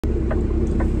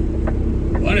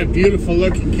a beautiful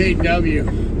looking KW.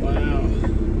 Wow.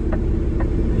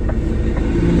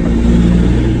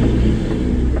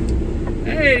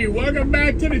 Hey, welcome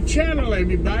back to the channel,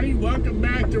 everybody. Welcome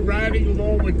back to Riding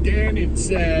Along with Dan. It's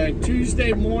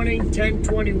Tuesday morning,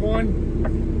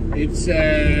 10:21. It's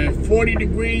 40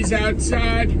 degrees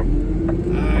outside.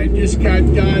 I just got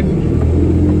done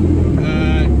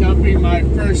dumping my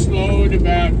first load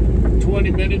about 20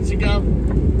 minutes ago.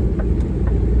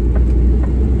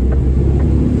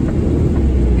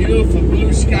 Beautiful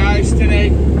blue skies today.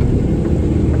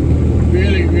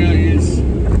 Really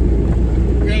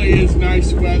is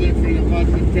nice weather for the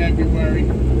month of February.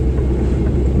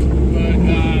 But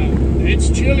it's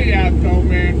chilly out though,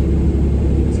 man.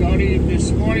 It's only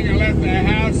this morning I left the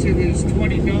house, it was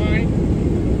 29,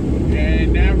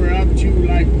 and now we're up to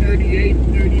like 38,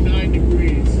 39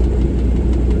 degrees.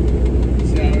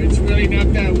 So it's really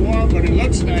not that warm, but it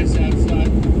looks nice outside.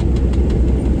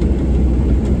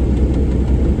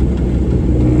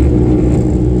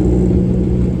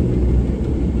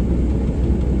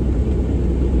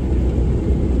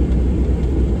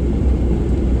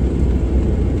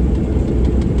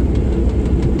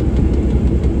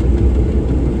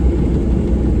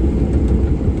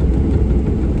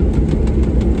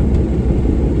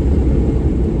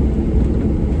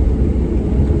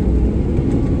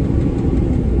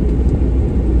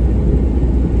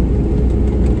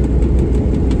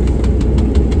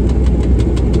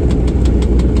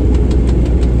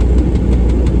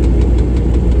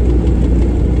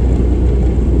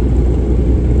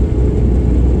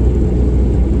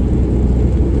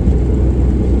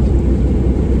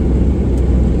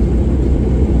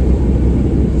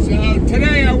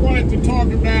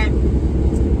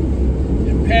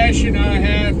 Passion I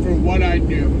have for what I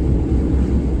do.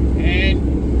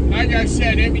 And like I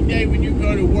said, every day when you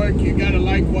go to work, you gotta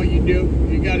like what you do.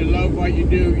 You gotta love what you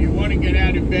do. You want to get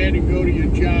out of bed and go to your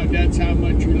job. That's how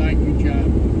much you like your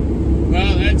job.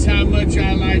 Well, that's how much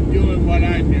I like doing what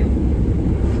I do.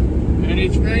 And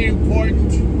it's very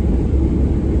important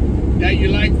that you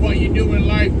like what you do in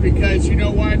life, because you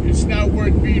know what? It's not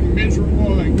worth being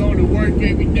miserable and going to work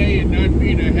every day and not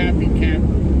being a happy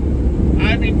camper.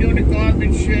 I've been doing the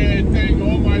garbage thing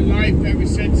all my life, ever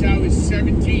since I was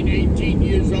 17, 18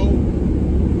 years old,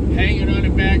 hanging on the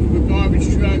back of a garbage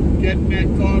truck, getting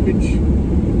that garbage.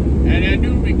 And I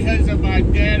knew because of my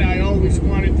dad, I always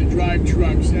wanted to drive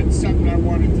trucks. That's something I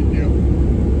wanted to do.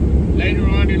 Later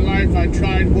on in life, I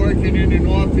tried working in an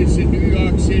office in New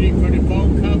York City for the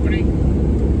phone company.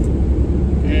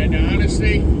 And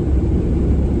honestly,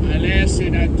 I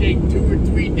lasted, I think, 2 or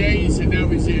 3 days, and that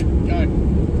was it, done.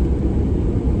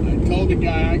 I told the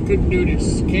guy I couldn't do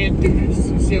this, can't do this.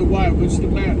 He said, why, what's the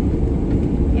matter?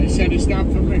 I said, it's not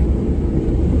for me.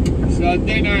 So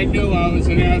then I knew I was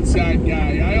an outside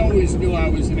guy. I always knew I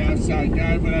was an outside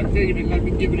guy, but I figured, let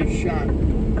me give it a shot,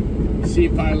 see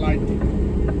if I liked it.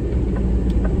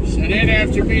 So then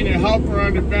after being a helper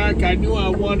on the back, I knew I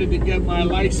wanted to get my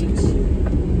license.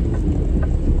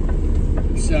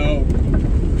 So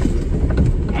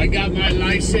I got my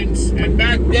license, and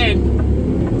back then,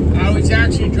 I was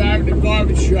actually driving a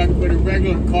garbage truck with a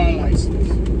regular car license.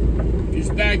 Because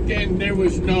back then there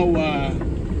was no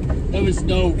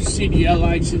CDL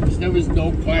license, there was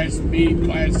no Class B,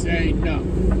 Class A, no.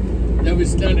 There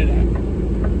was none of that.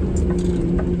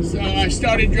 So I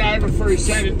started driving for a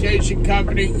sanitation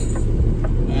company,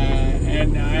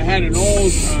 and I had an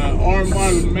old R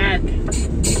model Mac,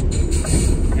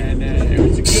 and it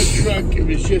was a good truck. It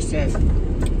was just a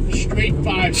straight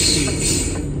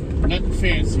 5-speed. Nothing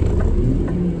fancy.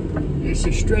 It's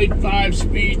a straight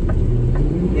 5-speed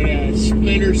with a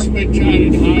splitter switch on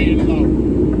it, high and low.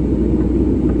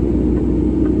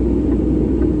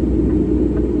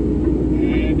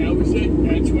 And that was it.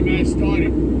 That's when I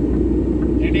started.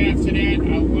 And after that,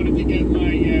 I wanted to get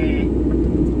my,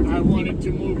 I wanted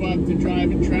to move up to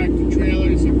driving tractor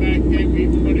trailers. And back then,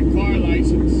 even with a car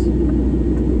license,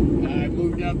 I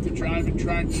moved up to driving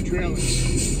tractor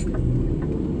trailers.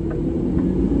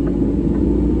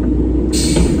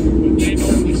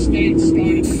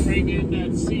 Started to bring in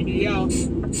that CDL,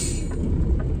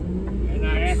 and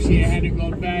I actually had to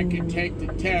go back and take the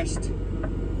test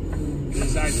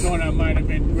because I thought I might have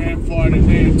been grandfathered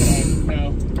in, but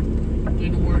no, it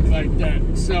didn't work like that.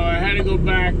 So I had to go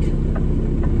back.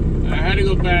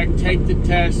 Take the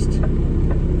test,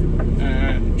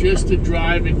 just the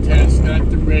driving test, not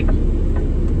the written.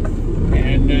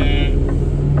 And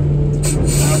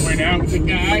I went out with the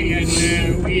guy,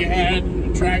 and we had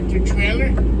a tractor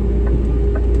trailer.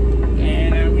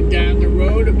 And I went down the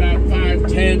road about 5,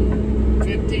 10,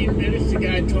 15 minutes. The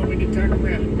guy told me to turn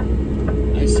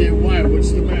around. I said, why?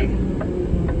 What's the matter?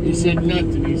 He said,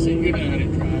 nothing. He said, you know how to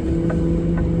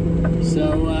drive.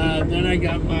 So then I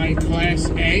got my Class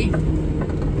A,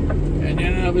 and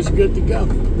then I was good to go.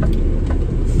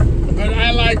 But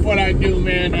I like what I do,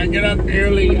 man. I get up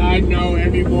early, I know,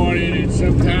 every morning, and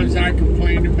sometimes I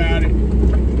complain about it.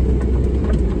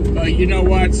 But you know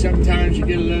what? Sometimes you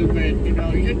get a little bit,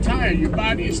 you're tired. Your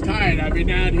body is tired. I've been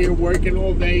out here working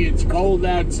all day. It's cold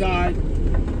outside.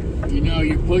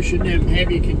 You're pushing them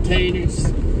heavy containers.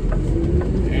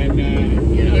 And,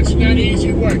 it's not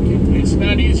easy working. It's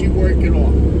not easy work at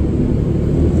all.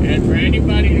 And for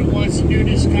anybody that wants to do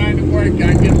this kind of work,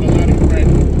 I give them a lot of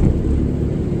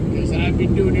credit. Because I've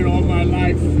been doing it all my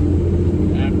life.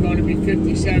 I'm going to be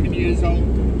 57 years old.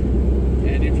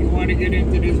 And if you want to get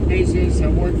into this business, I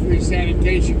work for a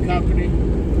sanitation company.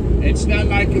 It's not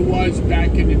like it was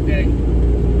back in the day.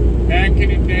 Back in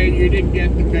the day, you didn't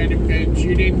get the benefits.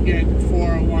 You didn't get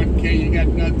 401k. You got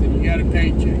nothing. You got a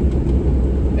paycheck.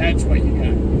 That's what you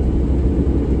got.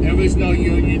 There was no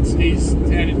unions. These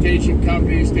sanitation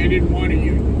companies, they didn't want a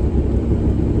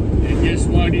union. They just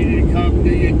wanted you to come do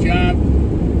your job.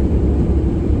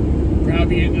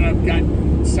 Probably ended up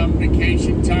getting some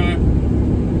vacation time.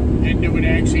 And they would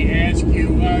actually ask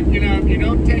you, if you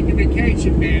don't take a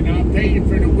vacation, man, I'll pay you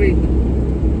for the week.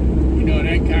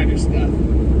 That kind of stuff.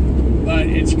 But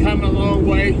it's come a long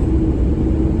way.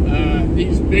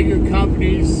 These bigger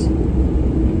companies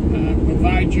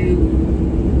provide you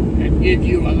and give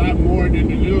you a lot more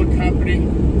than a little company.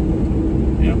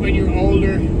 And when you're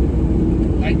older,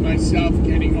 like myself,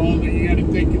 getting older, you got to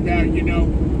think about,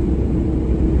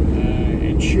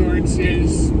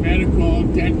 insurances, medical,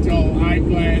 dental,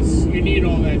 eyeglass. You need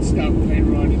all that stuff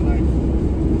later on in life.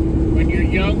 When you're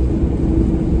young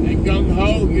and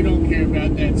gung-ho, you don't care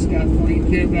about that stuff. All you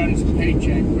care about is a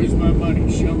paycheck. Where's my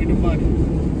money? Show me the money.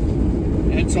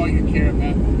 That's all you care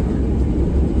about.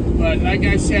 But like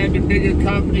I said, the bigger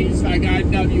companies like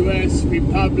IWS,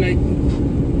 Republic,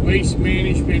 Waste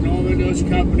Management, all of those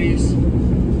companies,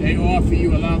 they offer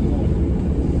you a lot more.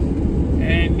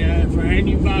 And for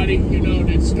anybody,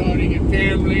 that's starting a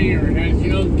family or has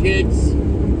young kids,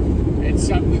 it's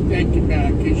something to think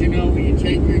about. Because, when you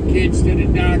take your kids to the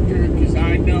doctor, because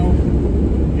I know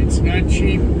it's not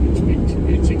cheap,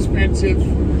 it's expensive.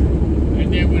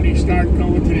 And then when you start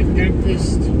going to the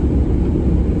dentist,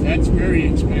 that's very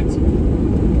expensive.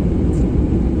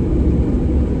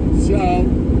 So,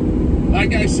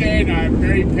 like I said, I'm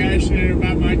very passionate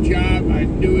about my job. I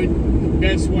do it the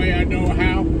best way I know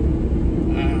how.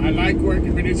 I like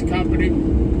working for this company.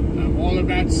 I'm all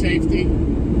about safety.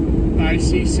 If I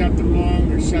see something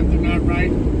wrong or something not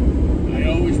right, I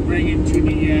always bring it to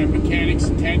the mechanic's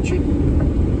attention.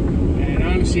 And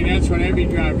honestly, that's what every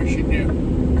driver should do.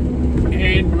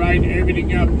 And write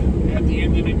everything up at the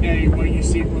end of the day, what you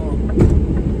see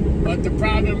wrong. But the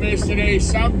problem is today,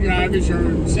 some drivers are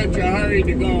in such a hurry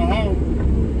to go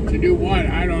home. To do what?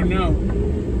 I don't know.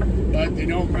 But they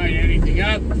don't write anything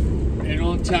up. They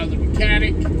don't tell the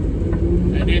mechanic,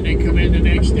 and then they come in the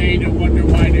next day and they wonder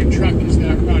why their truck is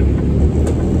not running.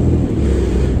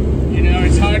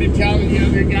 It's hard to tell the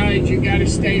younger guys, you got to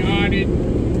stay on it.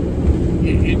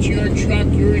 It's your truck,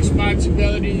 your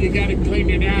responsibility. You got to clean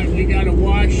it out. You got to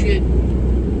wash it.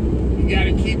 You got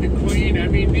to keep it clean. I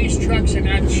mean, these trucks are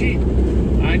not cheap.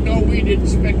 I know we didn't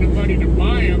spend the money to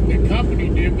buy them. The company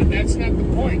did, but that's not the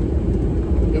point.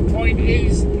 The point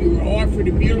is, you were offered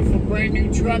a beautiful brand new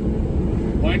truck.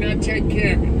 Why not take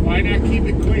care of it? Why not keep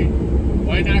it clean?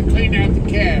 Why not clean out the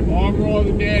cab, armor all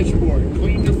the dashboard,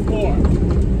 clean the floor?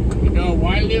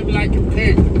 Why live like a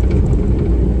pig?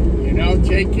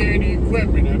 Take care of the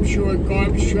equipment. I'm sure a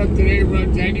garbage truck today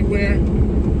runs anywhere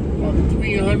from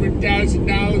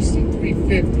 $300,000 to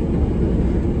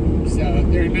 $350,000. So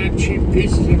they're not cheap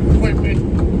pieces of equipment.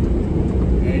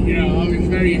 I was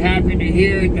very happy to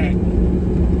hear that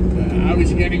I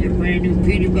was getting a brand new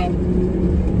Peterbilt.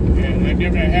 And I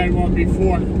never had one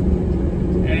before.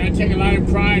 And I take a lot of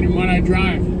pride in what I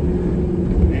drive.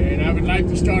 And I would like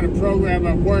to start a program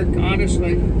at work,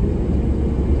 honestly,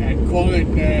 and call it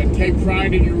Take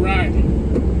Pride in Your Ride.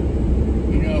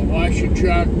 Wash your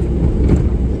truck,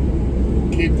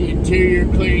 keep the interior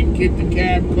clean, keep the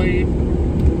cab clean.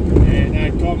 And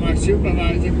I told my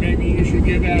supervisor maybe you should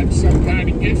give out some kind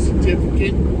of gift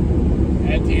certificate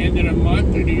at the end of the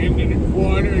month or the end of the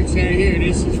quarter and say, here,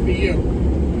 this is for you.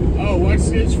 Oh, what's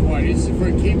this for? This is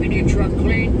for keeping your truck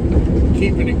clean,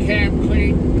 keeping the cab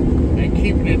clean, and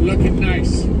keeping it looking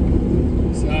nice.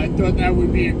 So I thought that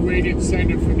would be a great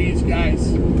incentive for these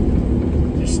guys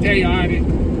to stay on it,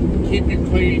 keep it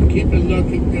clean, keep it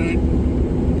looking good.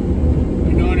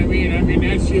 You know what I mean? I mean,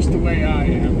 that's just the way I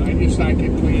am. I just like a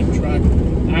clean truck.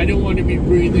 I don't don't want to be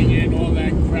breathing in all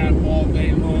that crap all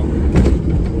day long.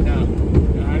 No,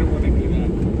 I don't want to do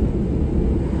that.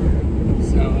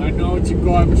 So I know it's a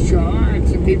garbage truck. All right,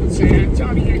 so people say, it's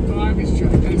only a garbage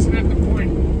truck. That's not the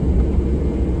point.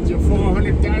 It's a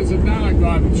 $400,000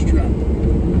 garbage truck.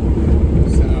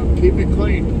 So keep it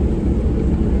clean.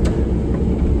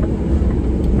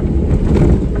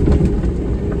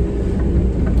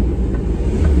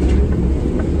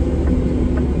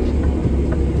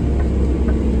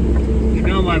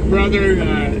 My brother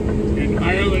in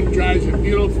Ireland drives a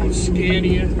beautiful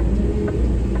Scania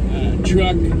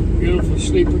truck, beautiful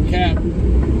sleeper cab.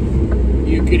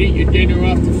 You could eat your dinner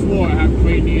off the floor, how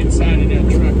clean the inside of that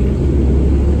truck is.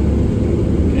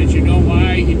 And you know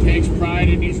why? He takes pride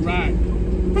in his ride.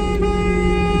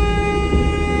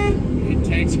 He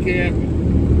takes care of it.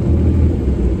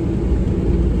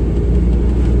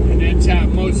 And that's how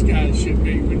most guys should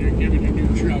be when they're given a new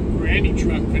truck, or any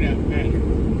truck for that matter.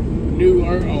 New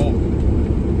or old.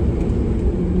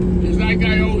 Just like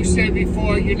I always said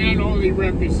before, you're not only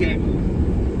representing,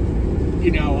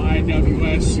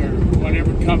 IWS or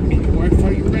whatever company you work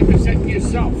for, you're representing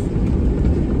yourself.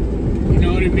 You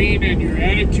know what I mean? And your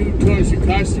attitude towards your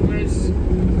customers,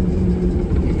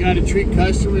 you got to treat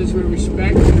customers with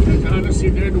respect, because honestly,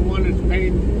 they're the ones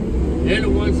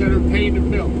that are paying the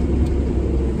bill.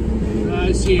 When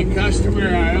I see a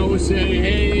customer, I always say,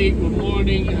 hey, good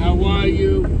morning, how are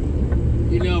you?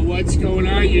 What's going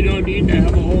on? You don't need to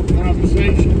have a whole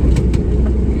conversation.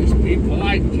 Just be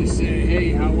polite. Just say,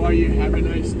 hey, how are you? Have a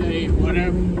nice day,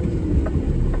 whatever.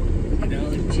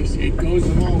 It goes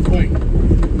a long way.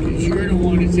 Because you're the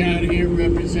one that's out here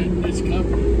representing this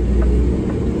company.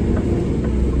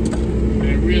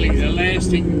 And really, the last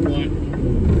thing you want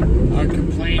are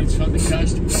complaints from the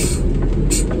customers.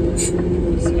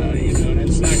 So,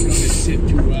 that's not going to sit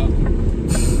too well.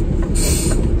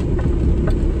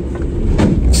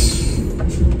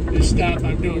 Stop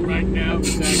I'm doing right now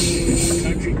is actually a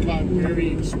country club, very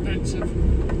expensive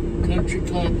country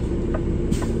club.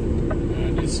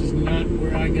 This is not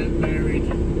where I got married.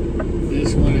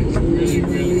 This one is really,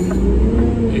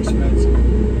 really expensive.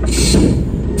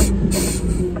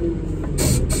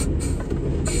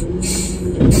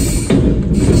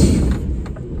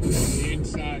 The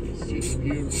inside is just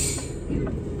beautiful,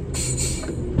 beautiful.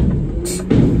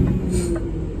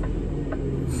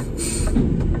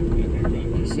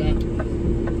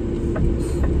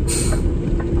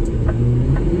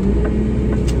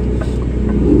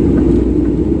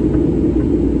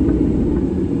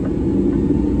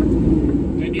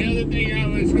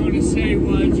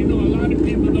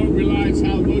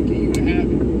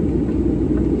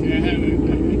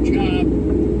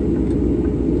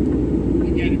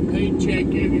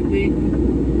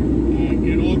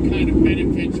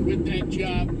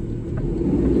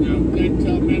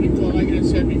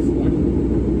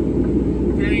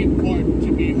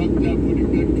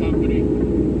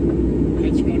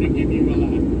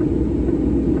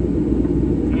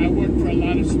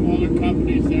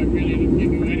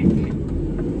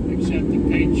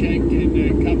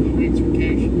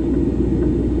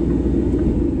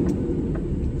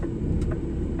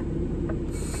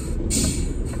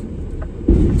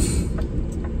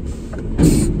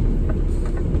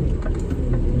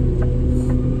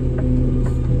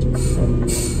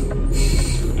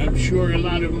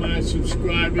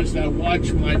 Subscribers that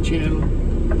watch my channel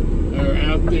are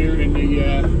out there in the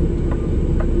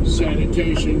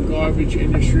sanitation garbage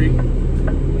industry,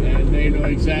 and they know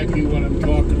exactly what I'm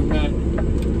talking about.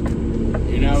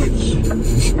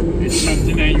 It's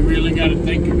something that you really got to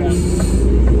think about.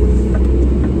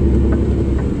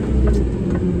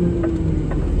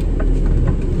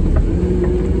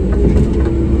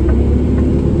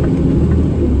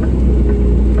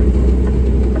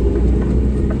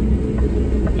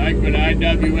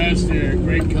 IWS, they're a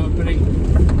great company.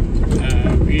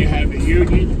 We have a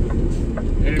union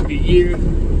every year.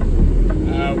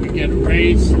 We get a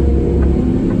raise.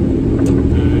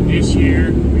 This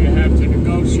year, we have to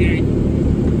negotiate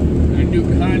a new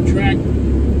contract,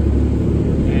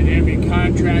 and every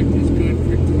contract is good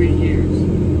for 3 years.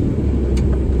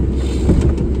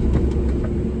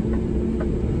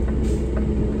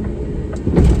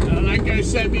 Like I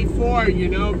said before,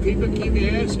 people keep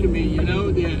asking me,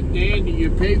 Dan, do you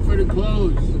pay for the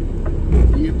clothes?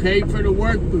 Do you pay for the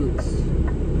work boots?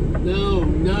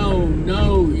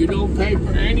 No, you don't pay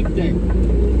for anything.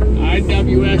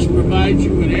 IWS provides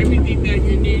you with everything that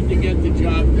you need to get the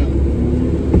job done.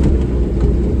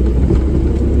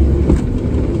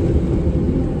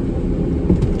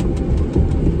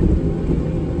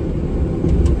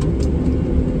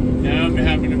 Now I'm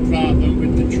having a problem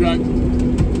with the truck.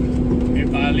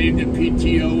 If I leave the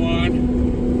PTO on,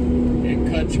 it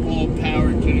cuts all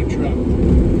power to the truck.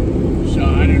 So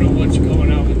I don't know what's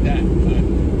going on with that, but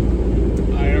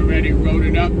I already wrote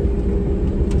it up.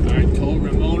 I told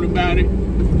Ramon about it.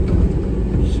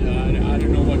 So I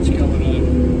don't know what's going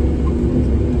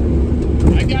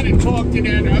on. I got to talk to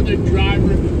that other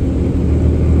driver,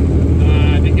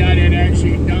 the guy that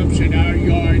actually dumps in our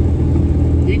yard.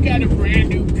 He got a brand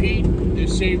new Pete the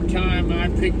same time I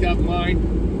picked up mine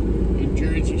in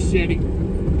Jersey City.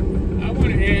 I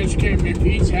want to ask him if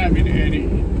he's having any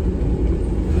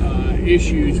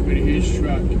issues with his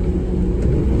truck. You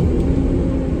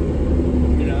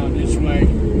know, this way,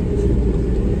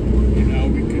 you know,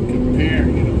 we could compare,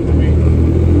 you know what I mean?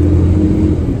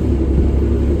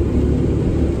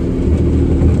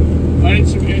 But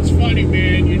it's funny,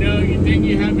 man, you know, you think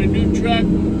you have a new truck,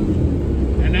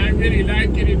 and I really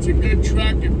like it. It's a good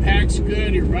truck, it packs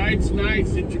good, it rides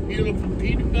nice, it's a beautiful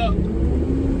Peterbilt.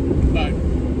 But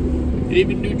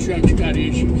even new trucks got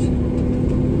issues.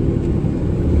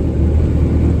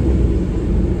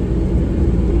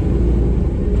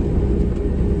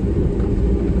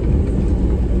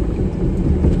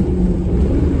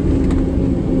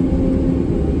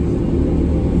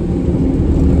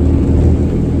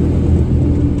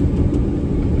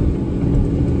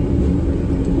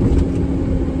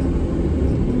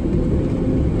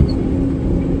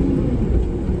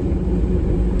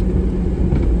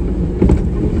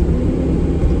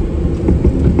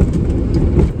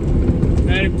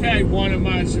 One of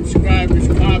my subscribers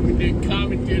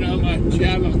commented on my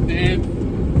channel, Dan,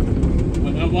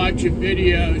 when I watch your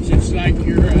videos, it's like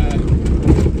you're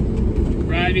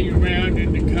riding around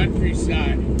in the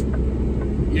countryside.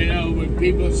 You know, when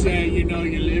people say, you know,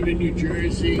 you live in New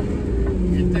Jersey,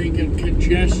 you think of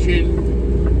congestion,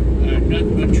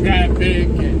 nothing but traffic,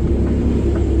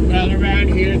 and well, around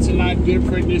here it's a lot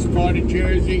different, this part of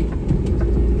Jersey.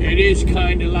 It is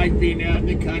kind of like being out in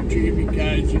the country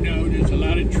because, you know, there's a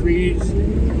lot of trees,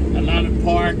 a lot of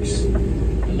parks,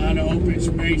 a lot of open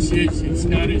spaces. It's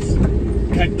not as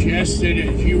congested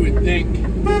as you would think.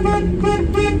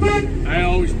 I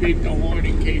always beat the horn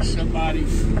in case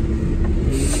somebody's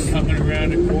coming around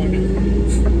the corner.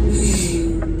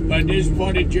 But this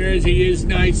part of Jersey is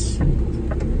nice.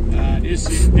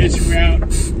 This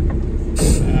route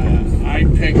I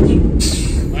picked.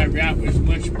 My route was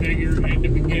much bigger in the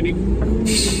beginning,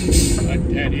 but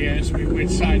Daddy asked me which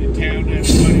side of town I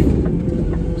wanted,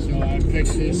 so I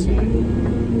picked this side.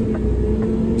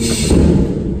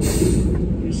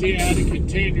 You see how the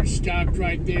container stopped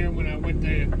right there when I went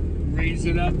to raise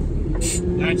it up?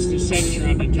 That's the sensor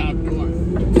on the top door.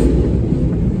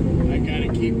 I gotta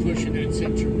keep pushing that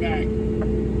sensor back.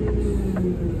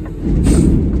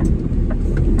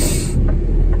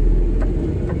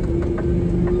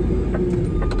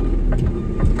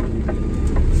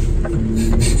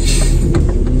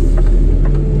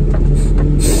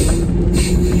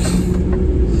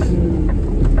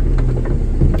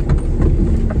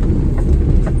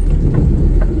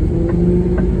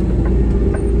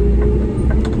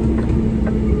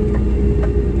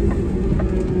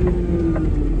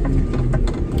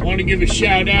 Give a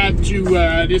shout out to,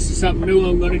 this is something new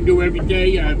I'm going to do every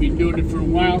day. I've been doing it for a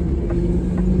while.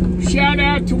 Shout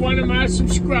out to one of my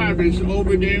subscribers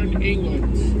over there in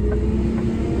England.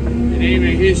 The name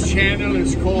of his channel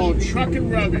is called Truckin'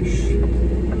 Rubbish.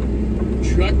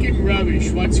 Truckin'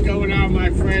 Rubbish. What's going on, my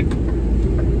friend?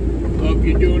 Hope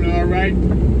you're doing all right.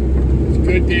 It's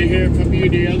good to hear from you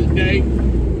the other day.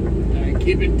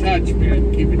 Keep in touch,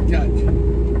 man. Keep in touch.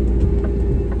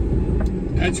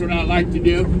 That's what I like to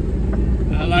do.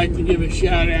 I like to give a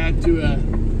shout out to a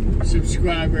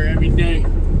subscriber every day.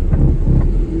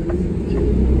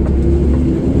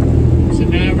 So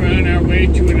now we're on our way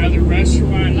to another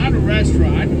restaurant. I do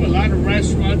a lot of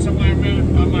restaurants on my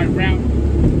route.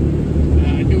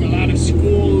 I do a lot of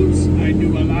schools. I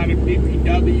do a lot of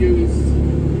DPWs.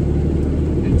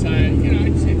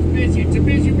 It's busy. It's a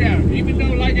busy route. Even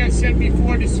though, like I said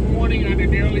before this morning on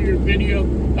an earlier video,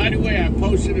 by the way, I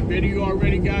posted a video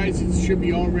already, guys. It should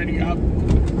be already up.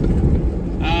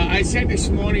 I said this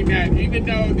morning that even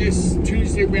though this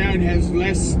Tuesday route has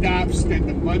less stops than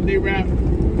the Monday route,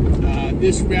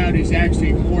 this route is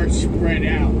actually more spread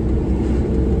out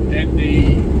than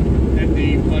the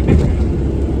Monday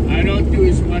route. I don't do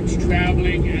as much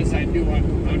traveling as I do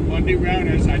on Monday route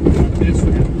as I do on this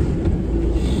route.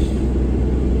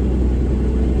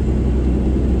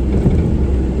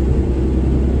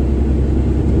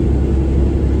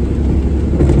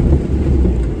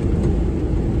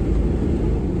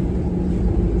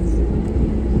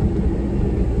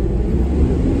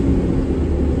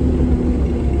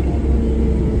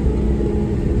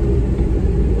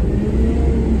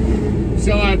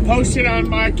 posted on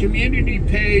my community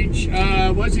page,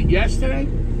 was it yesterday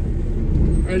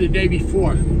or the day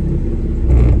before,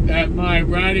 that my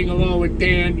Riding Along with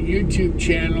Dan YouTube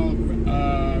channel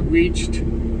reached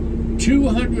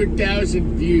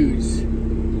 200,000 views.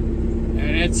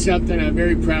 And that's something I'm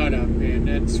very proud of, man.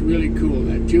 That's really cool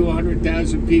that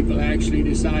 200,000 people actually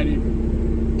decided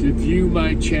to view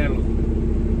my channel.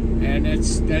 And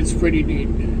that's pretty neat.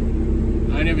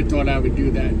 I never thought I would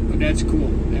do that, but that's cool.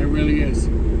 That really is.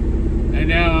 And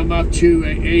now I'm up to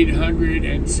 800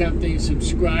 and something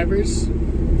subscribers.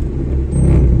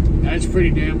 That's pretty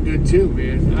damn good too,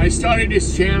 man. I started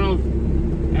this channel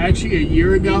actually a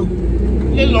year ago, a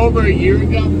little over a year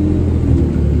ago.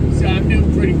 So I'm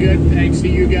doing pretty good, thanks to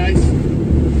you guys.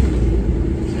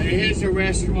 So here's the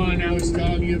restaurant I was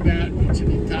telling you about. It's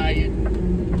an Italian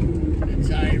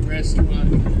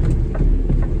restaurant.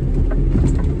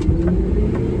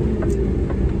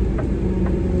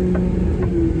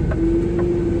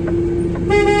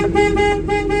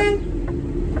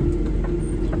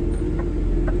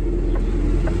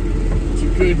 It's a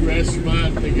good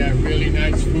restaurant. They got really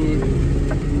nice food.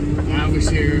 I was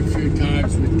here a few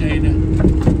times with Dana,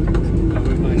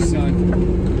 with my son.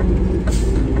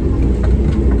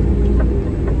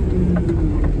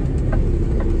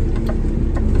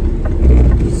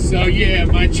 So yeah,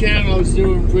 my channel is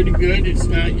doing pretty good. It's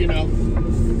not, you know,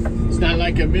 it's not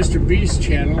like a Mr. Beast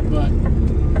channel, but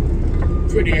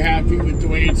pretty happy with the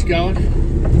way it's going.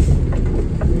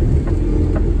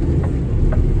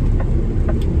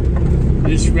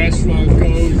 This restaurant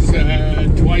goes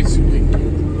twice a week.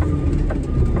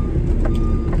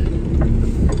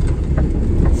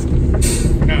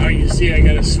 Now you see I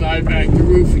gotta slide back the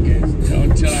roof again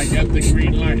until I get the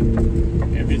green light.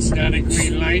 If it's not a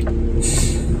green light,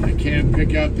 I can't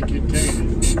pick out the container.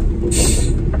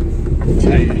 I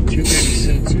tell you, too many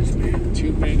sensors, man.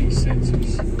 Too many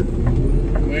sensors.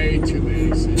 Way too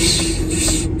many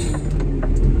sensors.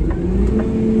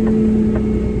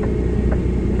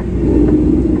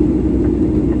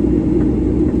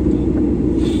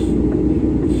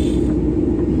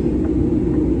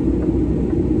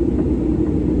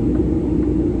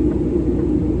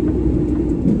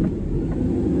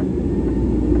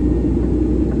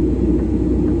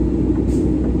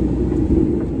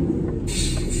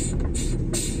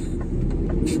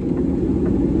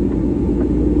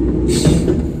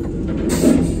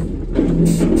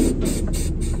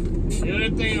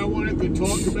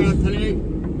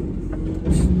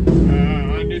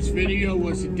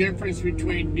 Difference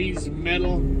between these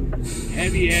metal,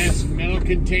 heavy-ass metal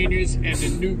containers and the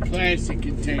new plastic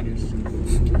containers.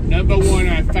 Number one,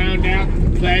 I found out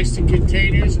the plastic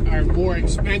containers are more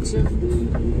expensive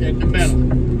than the metal.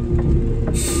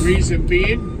 Reason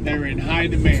being, they're in high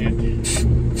demand.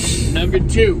 Number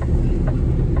two,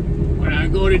 when I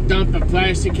go to dump a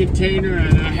plastic container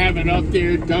and I have it up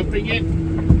there dumping it,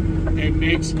 it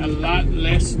makes a lot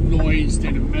less noise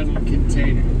than a metal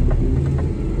container.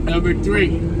 Number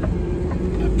three,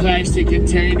 a plastic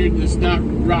container does not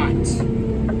rot.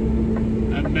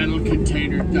 A metal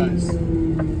container does.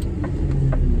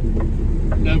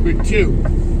 Number two,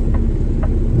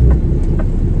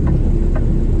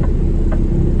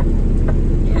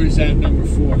 or is that number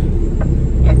four?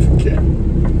 I forget.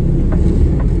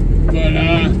 But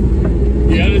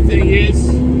the other thing is,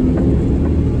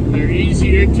 they're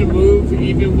easier to move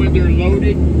even when they're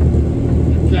loaded.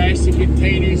 The plastic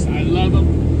containers, I love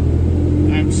them.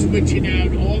 I'm switching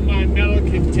out all my metal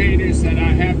containers that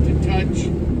I have to touch,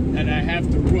 that I have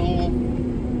to roll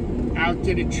out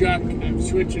to the truck. I'm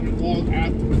switching them all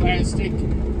out to plastic,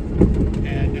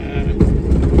 and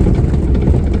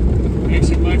makes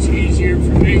it much easier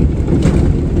for me.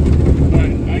 But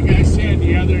like I said,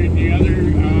 the other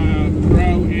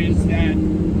pro is that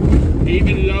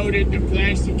even loaded, the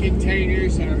plastic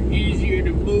containers are easier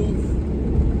to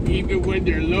move, even when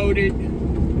they're loaded.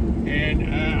 And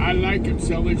I like them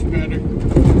so much better.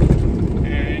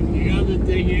 And the other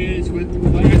thing is, with the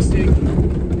plastic,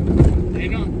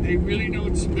 they really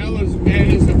don't smell as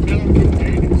bad as the metal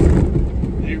containers.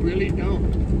 They really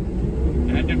don't.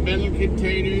 And the metal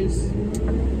containers,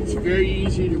 it's very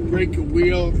easy to break a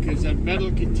wheel because a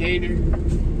metal container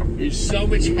is so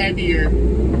much heavier.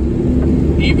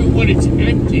 Even when it's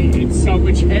empty, it's so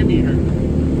much heavier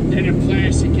than a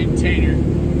plastic container.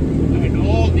 And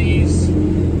all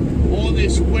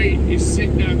this weight is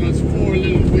sitting on those four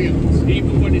little wheels.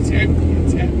 Even when it's empty,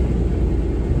 it's heavy.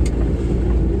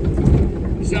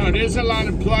 So there's a lot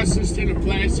of pluses to the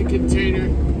plastic container.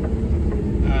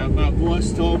 My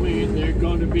boss told me they're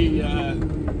going to be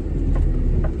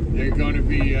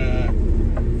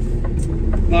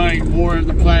buying more of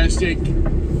the plastic,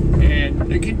 and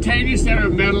And the containers that are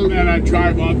metal that I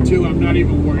drive up to, I'm not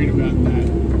even worried about that.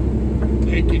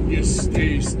 They can just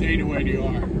stay the way they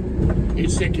are.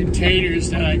 It's the containers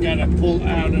that I gotta pull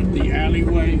out of the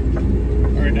alleyway,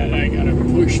 or that I gotta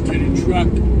push to the truck.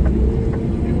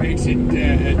 It makes it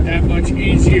that much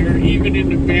easier, even in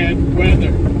the bad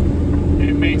weather.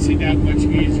 It makes it that much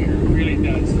easier. It really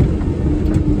does.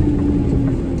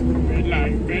 Red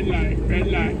light, red light, red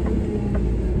light.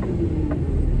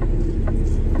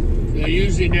 So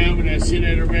usually now when I sit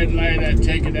at a red light, I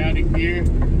take it out of gear,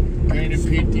 turn the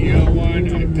PTO on,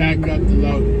 I pack up the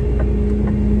load.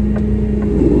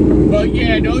 Well,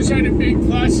 yeah, those are the big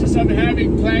pluses of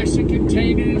having plastic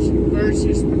containers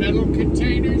versus metal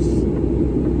containers.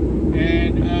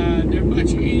 And they're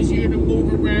much easier to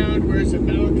move around, whereas a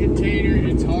metal container,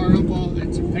 it's horrible,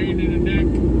 it's a pain in the neck.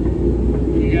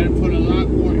 You gotta put a lot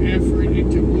more effort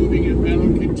into moving a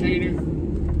metal container,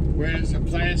 whereas the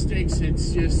plastics,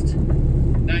 it's just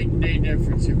night and day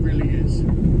difference, it really is.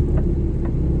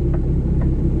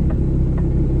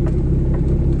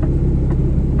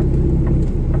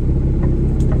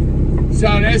 So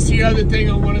that's the other thing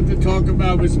I wanted to talk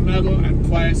about was metal and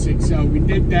plastic. So we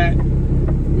did that.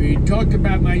 We talked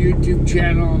about my YouTube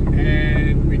channel,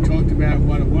 and we talked about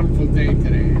what a wonderful day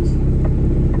today is.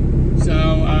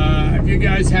 So if you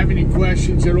guys have any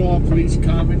questions at all, please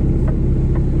comment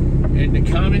in the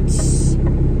comments.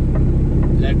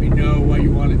 Let me know what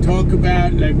you want to talk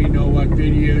about. Let me know what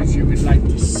videos you would like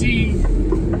to see.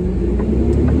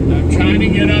 I'm trying to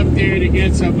get up there to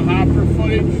get some hopper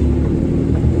footage.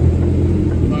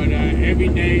 But every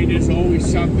day there's always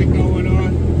something going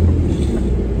on.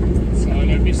 So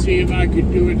let me see if I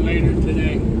can do it later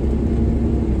today.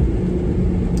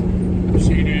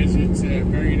 Seeing as it's a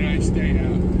very nice day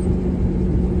out.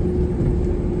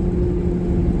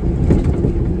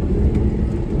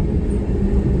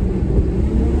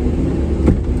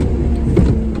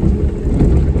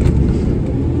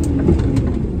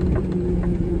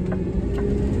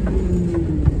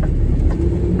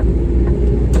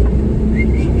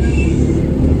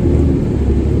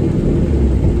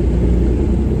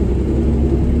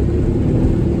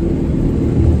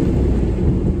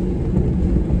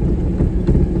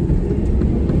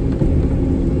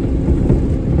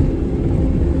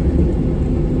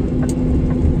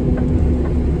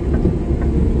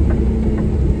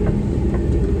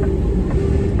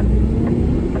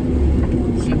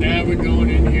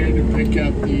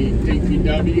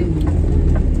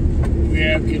 We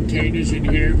have containers in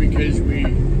here because we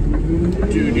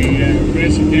do the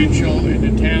residential in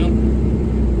the town,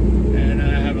 and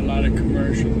I have a lot of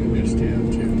commercial in this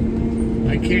town too.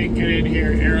 I can't get in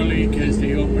here early because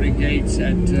they open the gates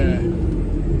at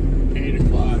 8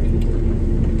 o'clock.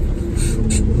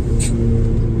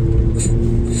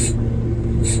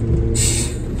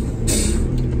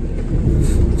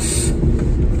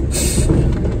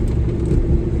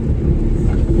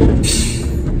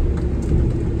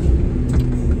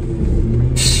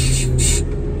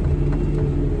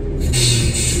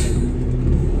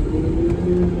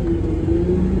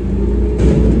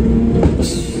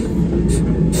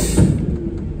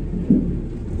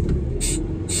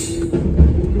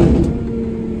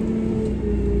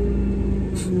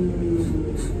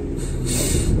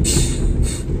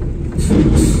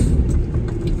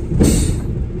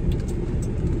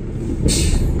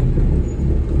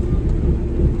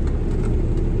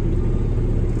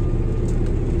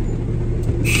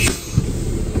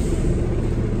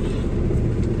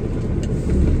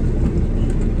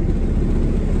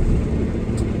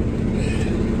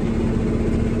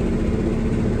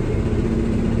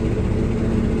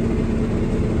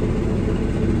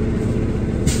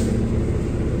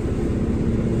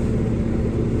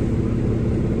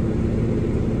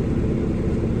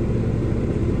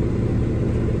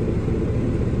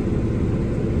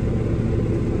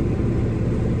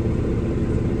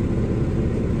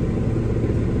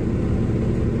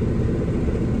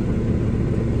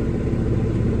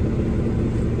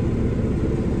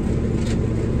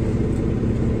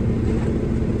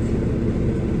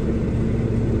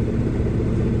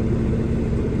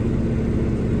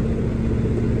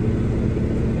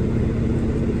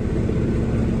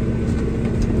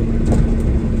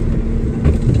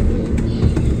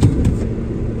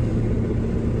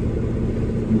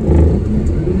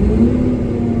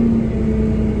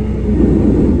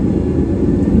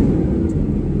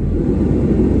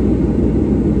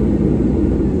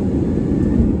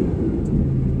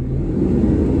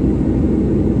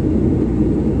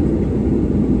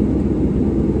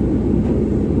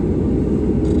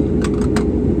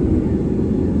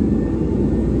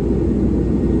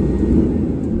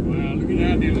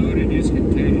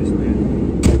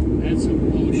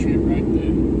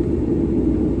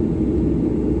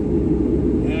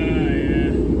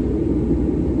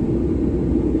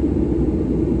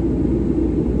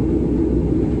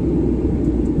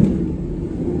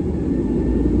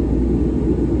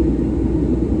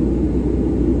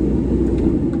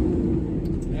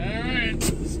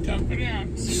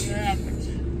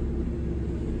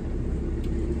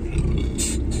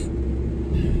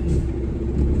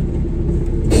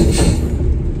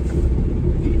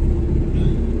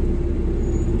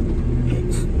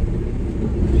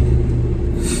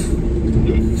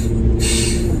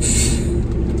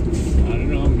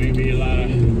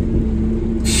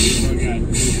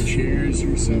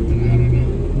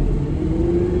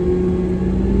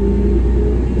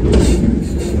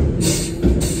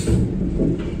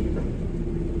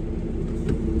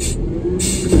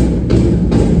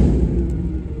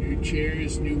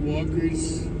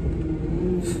 walkers.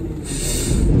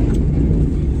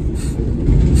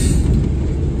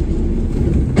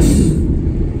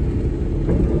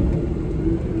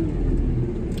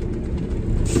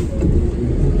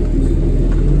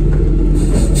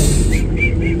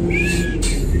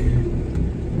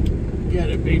 Got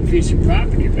a big piece of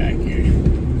property back here.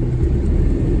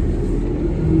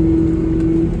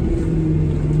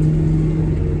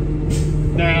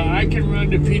 Now, I can run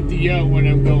the PTO when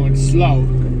I'm going slow,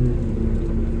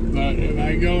 but if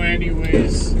I go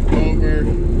anyways over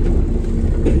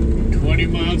 20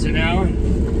 miles an hour,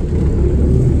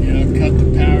 it'll cut the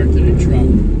power to the truck.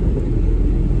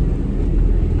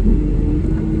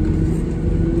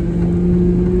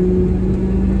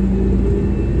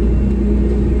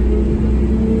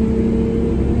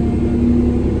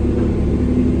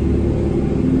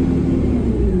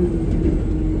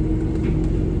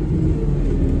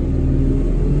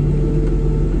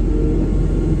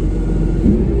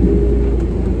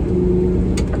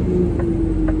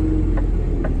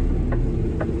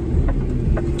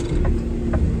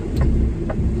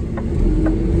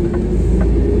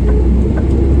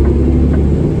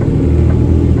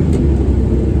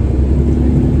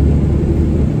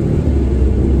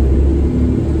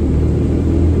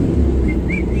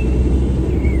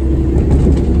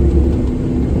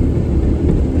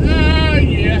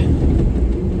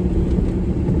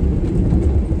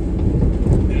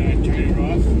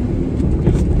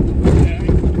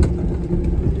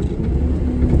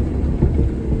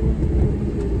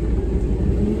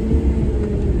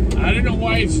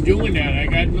 It's doing that. I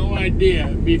got no idea.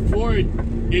 Before it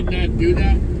did not do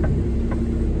that.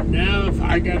 Now if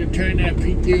I gotta turn that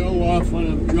PTO off when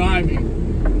I'm driving,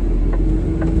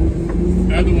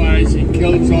 otherwise it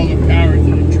kills all the power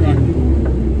to the truck.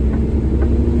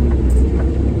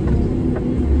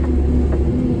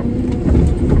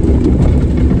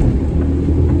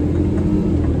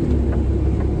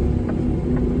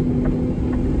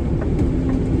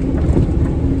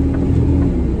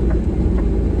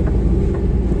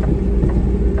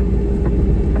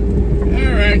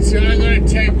 So I'm going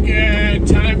to take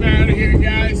time out of here,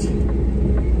 guys.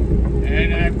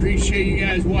 And I appreciate you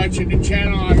guys watching the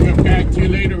channel. I'll get back to you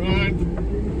later on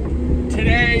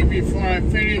today before I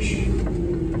finish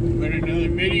with another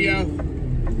video.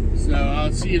 So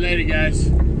I'll see you later, guys.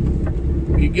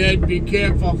 Be good, be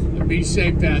careful, and be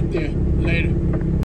safe out there. Later.